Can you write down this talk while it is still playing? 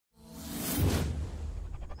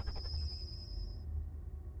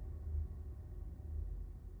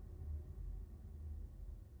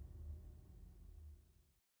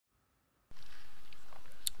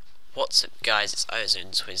What's up guys, it's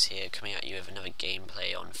Twiz here, coming at you with another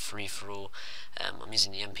gameplay on free-for-all. I'm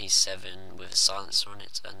using the MP7 with a silencer on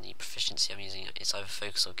it, and the proficiency I'm using is either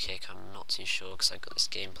focus or kick. I'm not too sure because I got this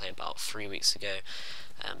gameplay about 3 weeks ago.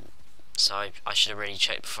 So I should have really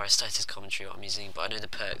checked before I started this commentary what I'm using, but I know the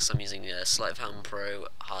perks. I'm using Sleight of Hand Pro,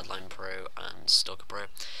 Hardline Pro and Stalker Pro.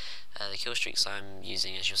 The kill streaks I'm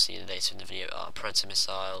using, as you'll see later in the video, are Predator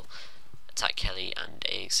Missile, Attack Kelly and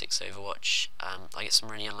A6 Overwatch. I get some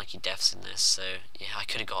really unlucky deaths in this, so yeah, I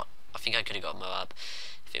think I could have got Moab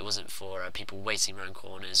if it wasn't for people waiting around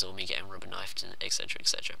corners or me getting rubber knifed, etc,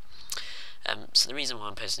 etc. So the reason why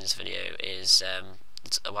I'm posting this video is,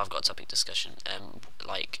 well, I've got a topic discussion,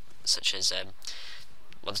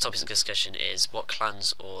 well, the topic of discussion is what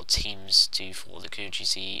clans or teams do for the Call of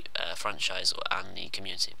Duty franchise and the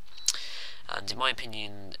community. And in my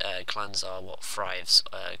opinion, clans are what thrives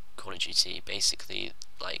Call of Duty. Basically,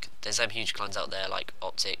 like, there's them huge clans out there like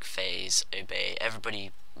Optic, FaZe, Obey.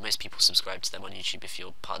 Most people subscribe to them on YouTube if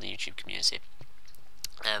you're part of the YouTube community.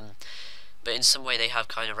 But in some way, they have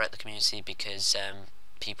kind of wrecked the community because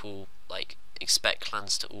people like expect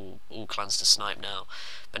clans to all clans to snipe now,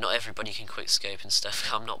 but not everybody can quick scope and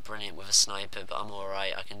stuff. I'm not brilliant with a sniper, but I'm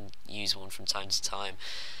alright. I can use one from time to time.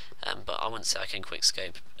 But I wouldn't say I can quick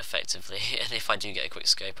scope effectively, and if I do get a quick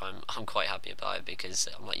scope, I'm quite happy about it because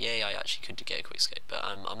I'm like, yeah, I actually could get a quick scope, but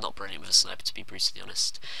I'm not brilliant with a sniper, to be brutally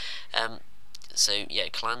honest. So yeah,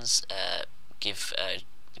 clans give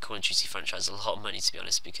Call of Duty franchise a lot of money, to be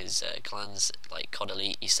honest, because clans like COD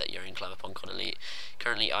Elite, you set your own clan up on COD Elite.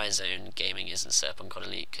 Currently, iZone Gaming isn't set up on COD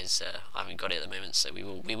Elite because I haven't got it at the moment, so we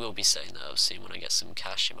will be setting that up soon when I get some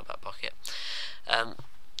cash in my back pocket.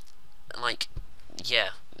 Like, yeah,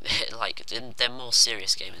 like they're more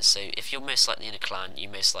serious gamers. So if you're most likely in a clan, you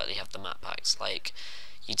most likely have the map packs. Like,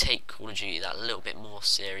 you take Call of Duty that a little bit more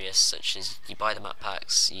serious, such as you buy the map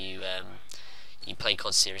packs, you play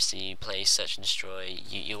COD seriously, you play Search and Destroy,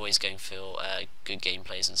 you're always going for good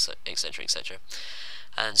gameplays and so, etc, etc,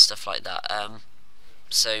 and stuff like that.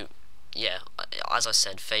 So yeah, as I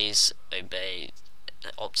said, FaZe, Obey,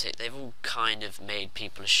 Optic, they've all kind of made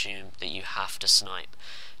people assume that you have to snipe.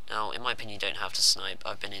 Now, in my opinion, you don't have to snipe.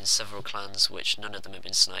 I've been in several clans which none of them have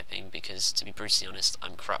been sniping because, to be brutally honest,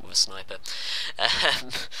 I'm crap with a sniper.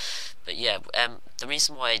 But yeah, the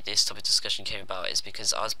reason why this topic discussion came about is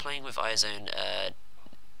because I was playing with iZone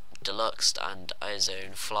Deluxe and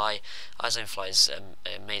iZone Fly. iZone Fly is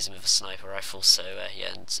amazing with a sniper rifle, so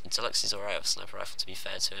yeah, and Deluxe is alright with a sniper rifle, to be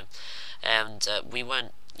fair to him. And we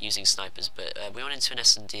weren't using snipers, but we went into an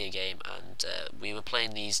S&D game, and we were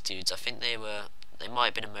playing these dudes. I think they might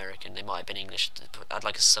have been American, they might have been English, had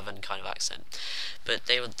like a southern kind of accent, but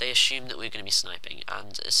they assumed that we were going to be sniping.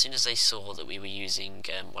 And as soon as they saw that we were using,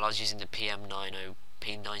 well, I was using the PM90,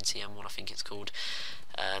 P90M1, I think it's called,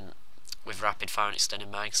 with rapid fire and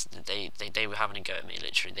extended mags, they were having a go at me.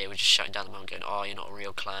 Literally, they were just shutting down the mount, going, "Oh, you're not a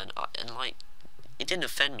real clan," and like, it didn't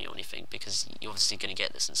offend me or anything because you're obviously going to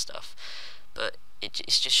get this and stuff, but it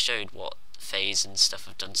just showed what FaZe and stuff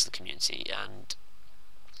have done to the community. And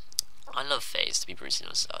I love FaZe, to be brutally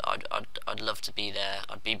honest. I'd love to be there.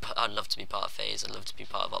 I'd love to be part of FaZe. I'd love to be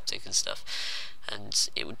part of Optic and stuff. And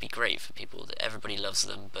it would be great for people that everybody loves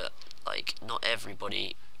them, but like, not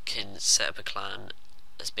everybody can set up a clan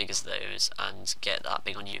as big as those and get that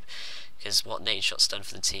big on you. Because what Nadeshot's done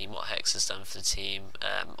for the team, what Hex has done for the team,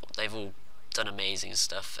 they've all done amazing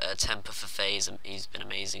stuff. Temper for FaZe, he's been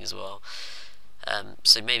amazing as well.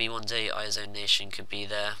 So maybe one day iZone Nation could be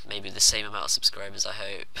there, maybe the same amount of subscribers, I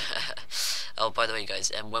hope. Oh, by the way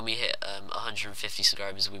guys, when we hit 150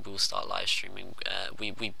 subscribers, we will start live streaming.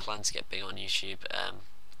 We plan to get big on YouTube.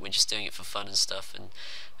 We're just doing it for fun and stuff, and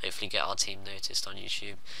hopefully get our team noticed on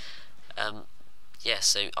YouTube. Yeah,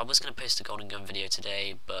 so I was going to post a Golden Gun video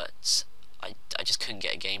today, but I just couldn't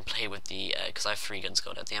get a gameplay with the, because I have 3 guns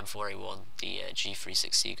gold. I have the M4A1, the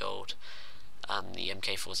G360 gold, and the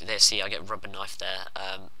MK40. There, see, I get rubber knife there.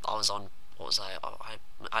 I was on, what was I had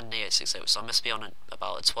an A860, so I must be on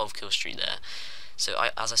about a 12 kill streak there. So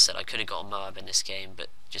as I said, I could have got a Moab in this game, but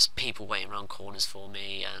just people waiting around corners for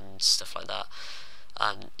me and stuff like that.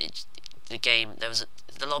 And the game,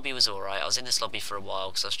 the lobby was alright. I was in this lobby for a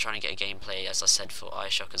while because I was trying to get a gameplay, as I said, for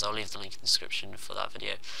iShockers. I'll leave the link in the description for that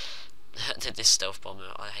video. This stealth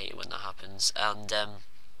bomber, I hate it when that happens. And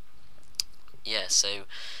yeah, so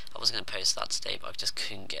I was going to post that today, but I just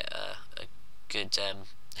couldn't get a good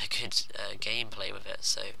gameplay with it,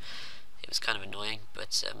 so it was kind of annoying.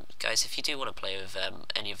 But guys, if you do want to play with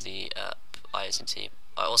any of the iZone team,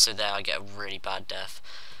 also there I get a really bad death.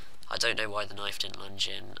 I don't know why the knife didn't lunge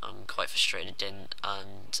in. I'm quite frustrated it didn't,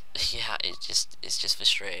 and yeah, it's just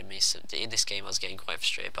frustrating me. So in this game, I was getting quite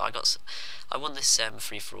frustrated, but I won this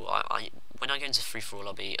free for all. I when I go into free for all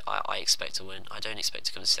lobby, I expect to win. I don't expect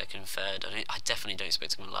to come second, third. I definitely don't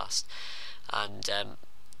expect to come last, and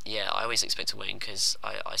yeah, I always expect to win because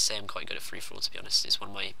I say I'm quite good at free for all, to be honest. It's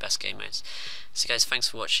one of my best game modes. So guys, thanks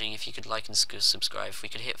for watching. If you could like and subscribe, if we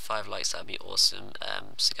could hit 5 likes, that'd be awesome.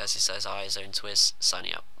 So guys, this is Twiz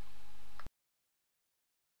signing out.